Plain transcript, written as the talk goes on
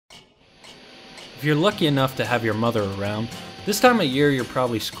If you're lucky enough to have your mother around, this time of year you're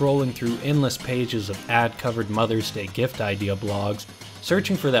probably scrolling through endless pages of ad-covered Mother's Day gift idea blogs,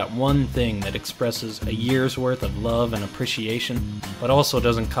 searching for that one thing that expresses a year's worth of love and appreciation, but also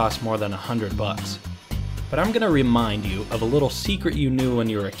doesn't cost more than $100. But I'm going to remind you of a little secret you knew when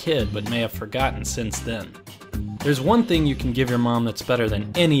you were a kid but may have forgotten since then. There's one thing you can give your mom that's better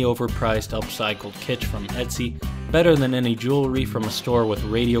than any overpriced upcycled kitsch from Etsy, better than any jewelry from a store with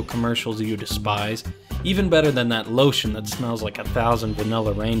radio commercials you despise, even better than that lotion that smells like 1,000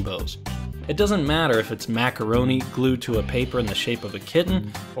 vanilla rainbows. It doesn't matter if it's macaroni glued to a paper in the shape of a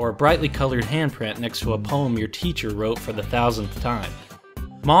kitten, or a brightly colored handprint next to a poem your teacher wrote for the 1,000th time.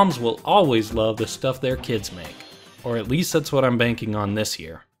 Moms will always love the stuff their kids make, or at least that's what I'm banking on this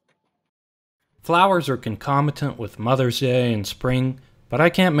year. Flowers are concomitant with Mother's Day and spring, but I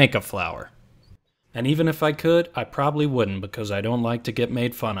can't make a flower. And even if I could, I probably wouldn't because I don't like to get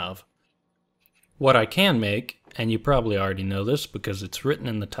made fun of. What I can make, and you probably already know this because it's written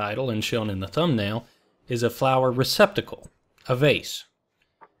in the title and shown in the thumbnail, is a flower receptacle, a vase.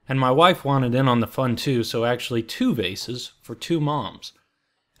 And my wife wanted in on the fun too, so actually 2 vases for 2 moms.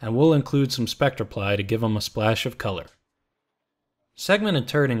 And we'll include some Spectraply to give them a splash of color. Segmented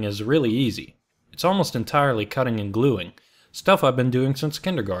turning is really easy. It's almost entirely cutting and gluing, stuff I've been doing since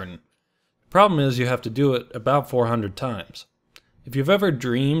kindergarten. The problem is you have to do it about 400 times. If you've ever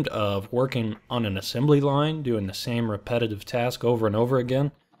dreamed of working on an assembly line, doing the same repetitive task over and over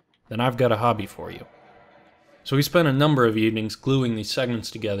again, then I've got a hobby for you. So we spent a number of evenings gluing these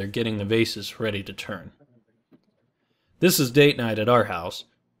segments together, getting the vases ready to turn. This is date night at our house.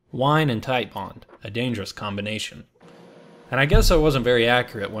 Wine and Titebond, a dangerous combination. And I guess I wasn't very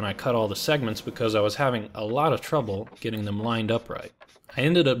accurate when I cut all the segments because I was having a lot of trouble getting them lined up right. I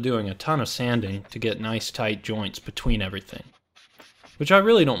ended up doing a ton of sanding to get nice tight joints between everything. Which I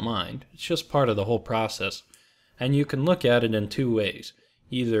really don't mind, it's just part of the whole process, and you can look at it in 2 ways.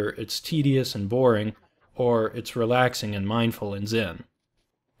 Either it's tedious and boring, or it's relaxing and mindful and zen.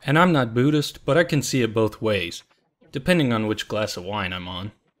 And I'm not Buddhist, but I can see it both ways, depending on which glass of wine I'm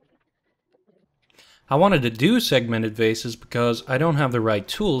on. I wanted to do segmented vases because I don't have the right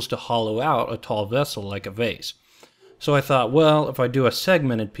tools to hollow out a tall vessel like a vase. So I thought, well, if I do a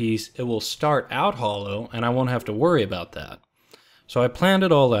segmented piece, it will start out hollow and I won't have to worry about that. So I planned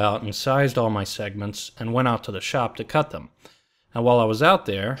it all out and sized all my segments and went out to the shop to cut them. And while I was out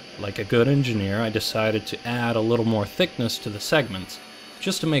there, like a good engineer, I decided to add a little more thickness to the segments,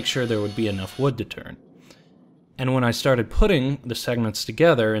 just to make sure there would be enough wood to turn. And when I started putting the segments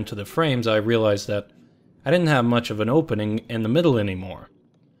together into the frames, I realized that I didn't have much of an opening in the middle anymore.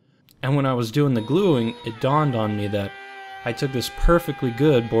 And when I was doing the gluing, it dawned on me that I took this perfectly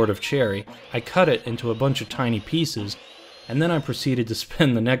good board of cherry, I cut it into a bunch of tiny pieces, and then I proceeded to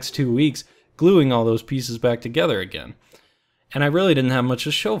spend the next 2 weeks gluing all those pieces back together again. And I really didn't have much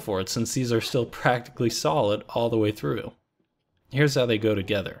to show for it since these are still practically solid all the way through. Here's how they go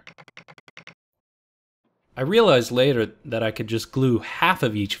together. I realized later that I could just glue half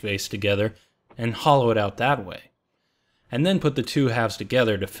of each vase together and hollow it out that way, and then put the 2 halves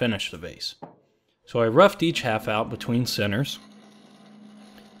together to finish the vase. So I roughed each half out between centers.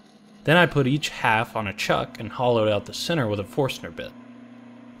 Then I put each half on a chuck and hollowed out the center with a Forstner bit.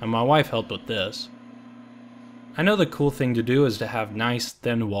 And my wife helped with this. I know the cool thing to do is to have nice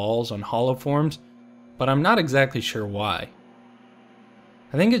thin walls on hollow forms, but I'm not exactly sure why.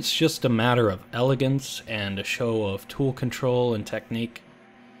 I think it's just a matter of elegance and a show of tool control and technique.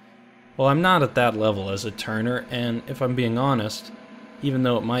 Well, I'm not at that level as a turner, and if I'm being honest, even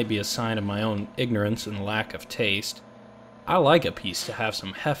though it might be a sign of my own ignorance and lack of taste, I like a piece to have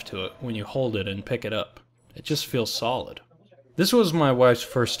some heft to it when you hold it and pick it up. It just feels solid. This was my wife's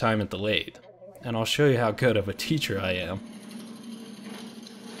first time at the lathe, and I'll show you how good of a teacher I am.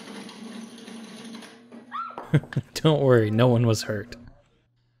 Don't worry, no one was hurt.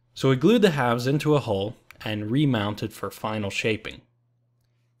 So we glued the halves into a hole and remounted for final shaping.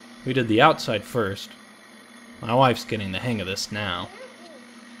 We did the outside first. My wife's getting the hang of this now.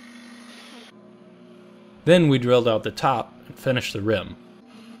 Then we drilled out the top and finished the rim.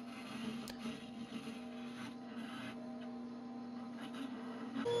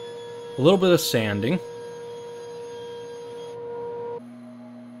 A little bit of sanding.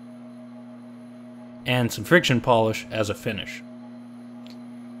 And some friction polish as a finish.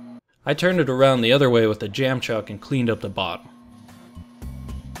 I turned it around the other way with a jam chuck and cleaned up the bottom.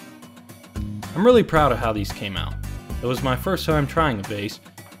 I'm really proud of how these came out. It was my first time trying a vase,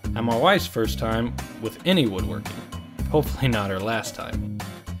 and my wife's first time with any woodworking. Hopefully not her last time.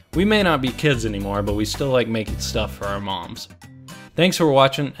 We may not be kids anymore, but we still like making stuff for our moms. Thanks for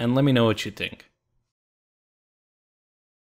watching, and let me know what you think.